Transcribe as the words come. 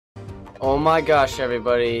Oh my gosh,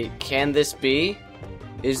 everybody. Can this be?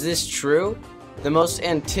 Is this true? The most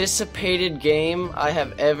anticipated game I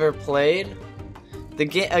have ever played?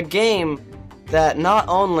 A game that not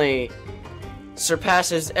only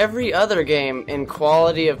surpasses every other game in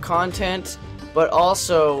quality of content, but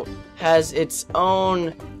also has its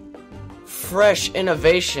own fresh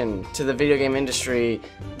innovation to the video game industry.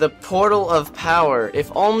 The portal of power.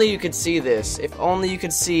 If only you could see this. If only you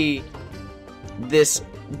could see this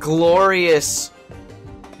glorious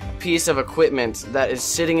piece of equipment that is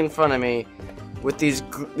sitting in front of me with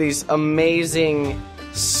these amazing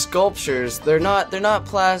sculptures. They're not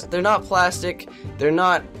plastic. They're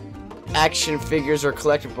not action figures or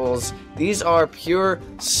collectibles. These are pure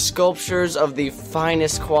sculptures of the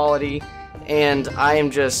finest quality, and I am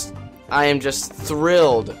just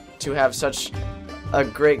thrilled to have such a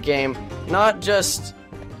great game. Not just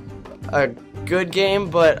a good game,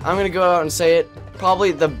 but I'm gonna go out and say it,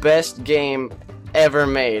 probably the best game ever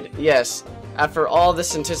made. Yes, after all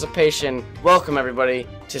this anticipation, welcome everybody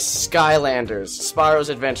to Skylanders, Spyro's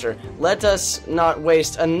Adventure. Let us not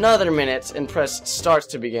waste another minute and press start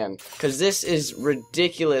to begin, because this is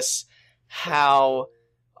ridiculous how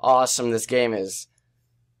awesome this game is.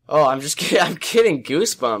 Oh, I'm getting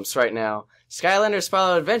goosebumps right now. Skylanders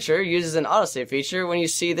Spyro Adventure uses an autosave feature. When you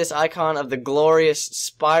see this icon of the glorious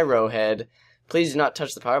Spyro head, please do not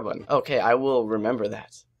touch the power button. Okay, I will remember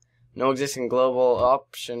that. No existing global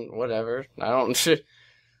option, whatever. I don't...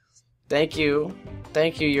 Thank you,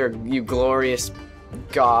 you glorious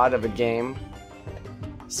god of a game.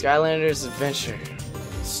 Skylanders Adventure.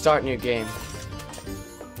 Start new game.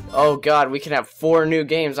 Oh god, we can have 4 new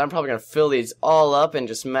games. I'm probably gonna fill these all up and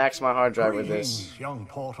just max my hard drive with this. Young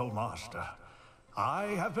Portal Master. I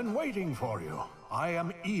have been waiting for you. I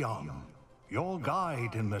am Eon, your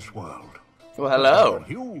guide in this world. Well, hello.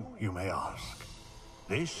 You may ask.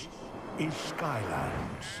 This is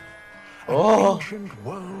Skylands. An ancient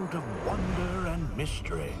world of wonder and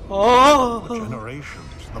mystery. For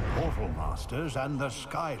generations, the Portal Masters and the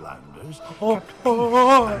Skylanders kept peace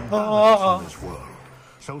and balance in this world,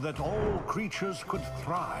 so that all creatures could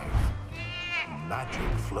thrive. Magic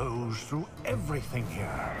flows through everything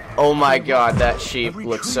here. Oh my god, that sheep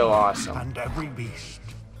looks so awesome. And every beast.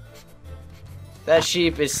 That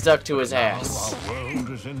sheep is stuck to his ass.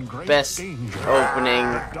 Best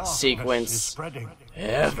opening sequence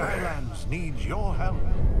ever. Skylands needs your help.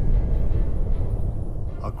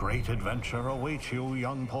 A great adventure awaits you,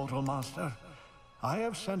 young Portal Master. I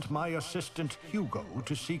have sent my assistant Hugo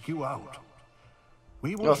to seek you out.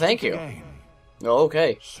 We will thank you. again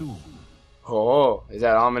Okay. soon. Oh, is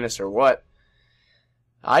that ominous or what?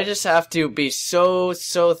 I just have to be so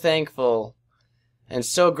thankful and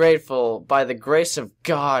so grateful by the grace of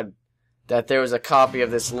God that there was a copy of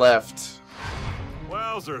this left.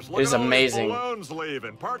 Wowzers, It is amazing. Balloons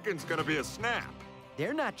leaving. Parking's gonna be a snap.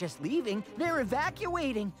 They're not just leaving, they're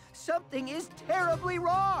evacuating. Something is terribly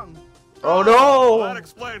wrong. Oh no! Well, that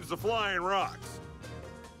explains the flying rocks.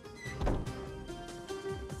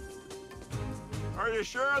 Are you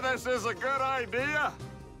sure this is a good idea?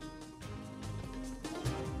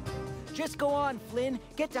 Just go on, Flynn.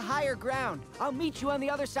 Get to higher ground. I'll meet you on the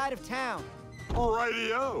other side of town.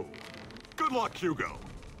 Rightio. Good luck, Hugo.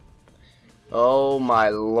 Oh my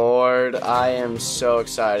lord, I am so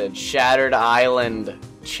excited. Shattered Island,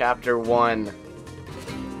 Chapter 1.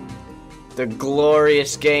 The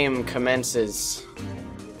glorious game commences.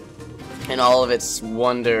 In all of its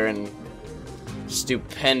wonder and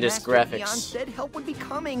stupendous Master graphics. Eon said help would be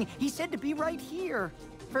coming. He said to be right here.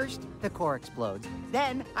 First, the core explodes.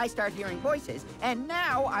 Then, I start hearing voices. And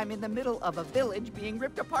now, I'm in the middle of a village being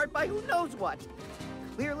ripped apart by who knows what.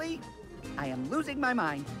 Clearly, I am losing my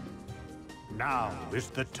mind. Now is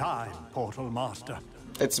the time, Portal Master.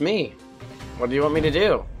 It's me. What do you want me to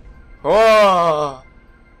do? Oh!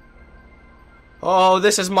 Oh,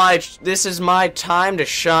 this is my time to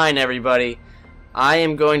shine, everybody. I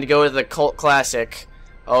am going to go with the cult classic.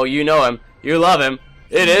 Oh, you know him. You love him.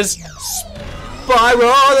 It is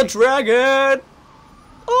Spyro the Dragon!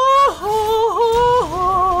 Oh!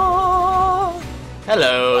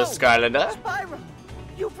 Hello, Skylander. Spyro,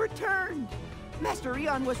 you've returned. Master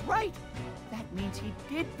Eon was right. That means he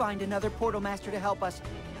did find another Portal Master to help us.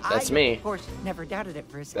 That's me. Of course, never doubted it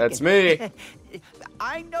for a second. That's me.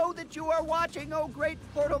 I know that you are watching, oh great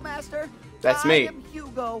Portal Master. That's me. I am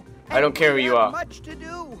Hugo. I don't care who we you have are. Much to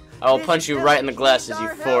do. I will This punch you right in the village glasses, needs you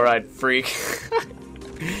our help. four-eyed freak.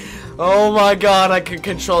 Oh my god, I can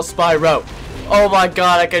control Spyro. Oh my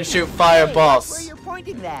god, I can shoot Hey, fireballs. that's where you're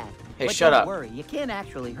pointing that. Hey, But shut don't up. worry, you can't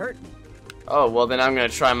actually hurt me. Oh, well then I'm gonna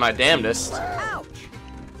try my damnedest. Ouch!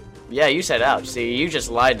 Yeah, you said ouch. See, you just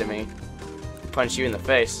lied to me. punch you in the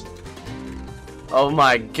face. Oh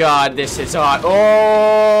my god, this is hot.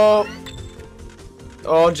 Oh!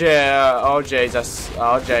 Oh, oh, Jesus.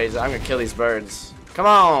 Oh, Jesus. I'm gonna kill these birds. Come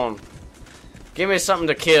on! Give me something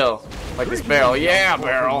to kill. Like this barrel. Yeah,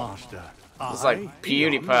 barrel! It's like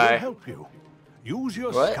PewDiePie. Help you. Use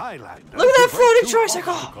your What? Skylander. Look at that to floating break through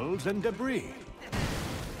tricycle! obstacles and debris.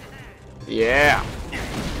 Yeah.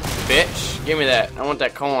 Bitch. Give me that. I want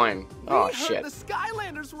that coin. Oh, We shit. heard the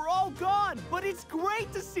Skylanders were all gone, but it's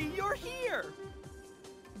great to see you're here.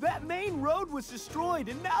 That main road was destroyed,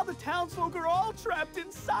 and now the townsfolk are all trapped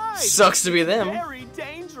inside. Sucks to be them. Very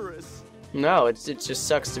dangerous. No, it just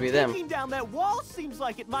sucks to be them. Taking down that wall seems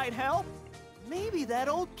like it might help. Maybe that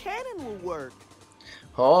old cannon will work.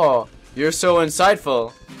 Oh, you're so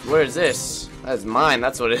insightful. Where is this? That's mine.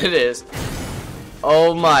 That's what it is.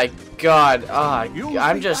 Oh my god. I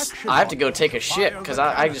have to go take a shit because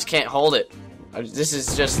I just can't hold it. This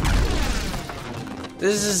is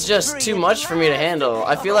just too much for me to handle.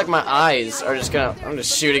 I feel like my eyes are just gonna. I'm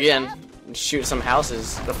just shoot again. Shoot some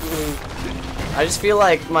houses. I just feel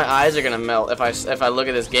like my eyes are gonna melt if I look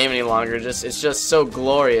at this game any longer. It's just so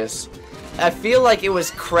glorious. I feel like it was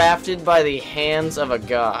crafted by the hands of a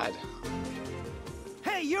god.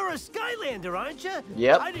 Hey, you're a Skylander, aren't you?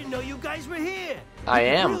 Yep. I didn't know you guys were here. I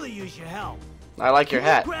am. Really use your help. I like your Can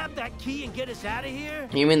you hat. grab that key and get us out of here?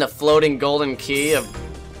 You mean the floating golden key of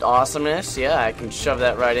awesomeness? Yeah, I can shove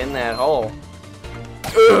that right in that hole.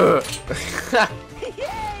 Ugh.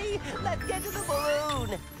 Yay! Let's get to the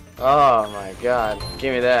balloon. Oh my god.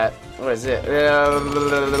 Give me that. What is it?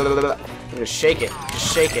 Just shake it.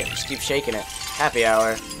 Just shake it. Just keep shaking it. Happy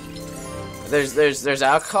hour. There's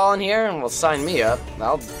alcohol in here, and well, sign me up.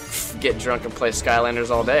 I'll get drunk and play Skylanders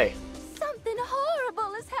all day. Something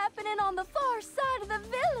horrible is happening on the far side of the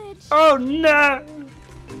village. Oh no!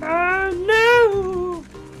 Oh no!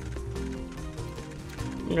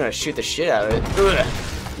 I'm gonna shoot the shit out of it. Ugh.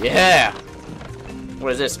 Yeah!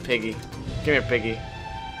 What is this, piggy? Come here, piggy.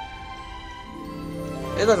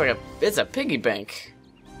 It looks like it's a piggy bank.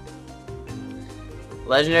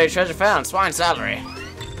 Legendary treasure found, swine salary.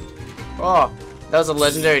 Oh, that was a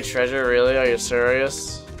legendary treasure, really? Are you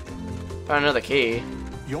serious? Found another key.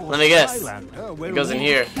 Let me guess. It goes in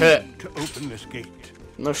here. To open this gate.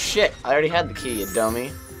 No shit, I already had the key, you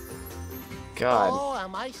dummy. God. Oh,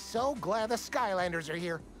 am I so glad the Skylanders are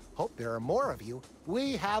here. Hope there are more of you.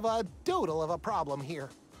 We have a doodle of a problem here.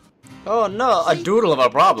 Oh no, a See, doodle of a the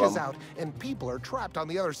bridge problem. is out, and people are trapped on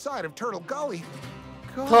the other side of Turtle Gully.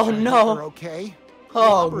 Gosh, Oh, I hope no. they're okay.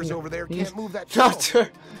 Oh, Robbers over there can't move that Not, shuttle.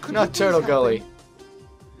 Could not we Turtle please help Gully. them?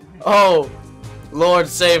 Oh, Lord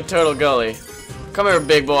save Turtle Gully. Come here,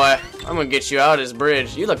 big boy. I'm gonna get you out of this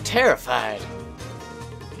bridge. You look terrified.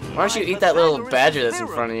 Why don't you eat that little badger that's in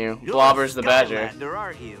front of you? You're Blobbers the badger. Skylander,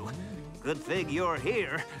 aren't you? Good thing you're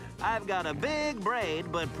here. I've got a big brain,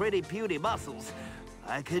 but pretty puny muscles.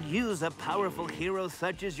 I could use a powerful hero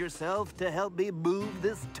such as yourself to help me move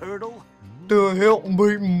this turtle. To help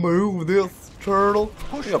me move this turtle.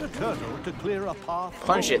 Push the turtle to clear a path.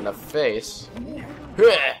 Punch it in the face.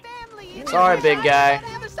 Family, Sorry, big guy. on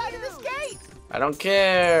the other side of this gate. I don't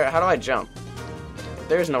care. How do I jump?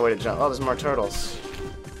 There's no way to jump. Oh, there's more turtles.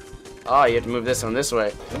 Oh, you have to move this one this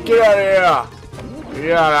way. Get out of here!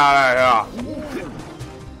 Get out of here!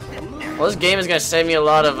 Well, this game is gonna save me a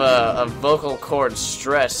lot of vocal cord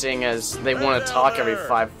stress, seeing as they want to talk every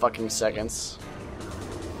 5 fucking seconds.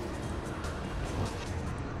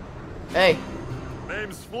 Hey,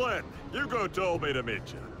 Name's Flynn. Hugo told me to meet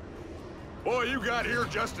you. Boy, you got here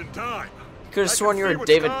just in time. could have I sworn can you see were what's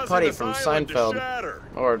David causing Putty this from island to Seinfeld, shatter.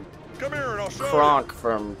 or Come here and I'll show Kronk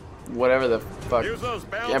from whatever the fuck. you. Use those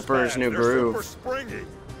bounce Emperor's pads. New They're Groove. super springy.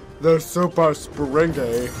 The super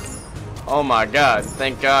springy. Oh my god,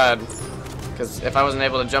 thank god. Because if I wasn't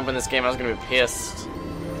able to jump in this game, I was gonna be pissed.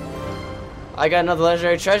 I got another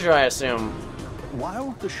legendary treasure, I assume.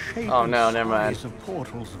 While the shape Oh, no, and never mind. size of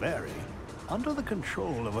portals vary, under the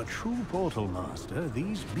control of a true portal master,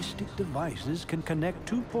 these mystic devices can connect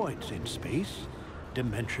 2 points in space,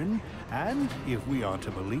 dimension, and, if we are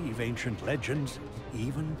to believe ancient legends,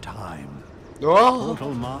 even time. Oh,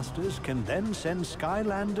 Portal masters can then send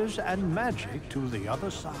Skylanders and magic to the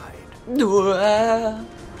other side.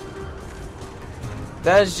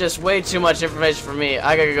 that is just way too much information for me.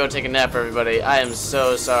 I gotta go take a nap, everybody. I am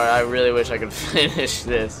so sorry. I really wish I could finish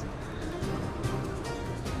this.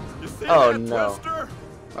 You see Oh, that no. twister?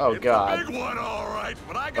 Oh, It's God. a big one, all right,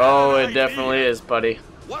 but I got Oh, an it definitely idea. is, buddy.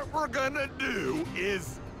 What we're gonna do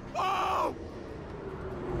is, oh,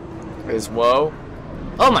 Is whoa?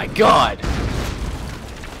 Oh my god!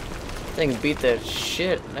 Thing beat the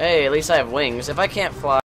shit. Hey, at least I have wings. If I can't fly.